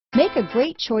Make a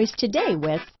great choice today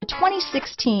with the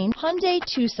 2016 Hyundai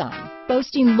Tucson.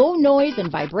 Boasting low noise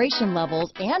and vibration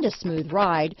levels and a smooth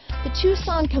ride, the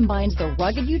Tucson combines the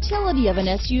rugged utility of an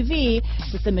SUV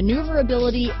with the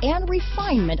maneuverability and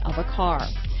refinement of a car.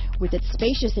 With its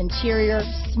spacious interior,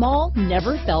 small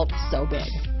never felt so big.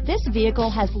 This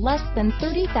vehicle has less than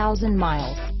 30,000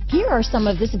 miles. Here are some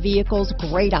of this vehicle's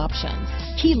great options: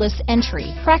 keyless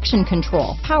entry, traction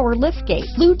control, power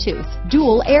liftgate, Bluetooth,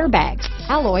 dual airbags,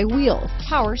 alloy wheels,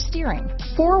 power steering,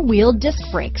 four-wheel disc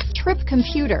brakes, trip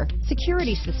computer,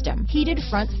 security system, heated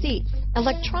front seats,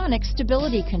 electronic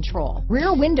stability control,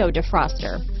 rear window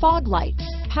defroster, fog lights,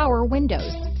 power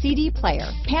windows, CD player,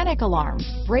 panic alarm,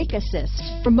 brake assist,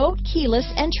 remote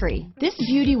keyless entry. This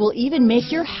beauty will even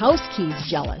make your house keys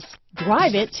jealous.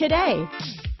 Drive it today.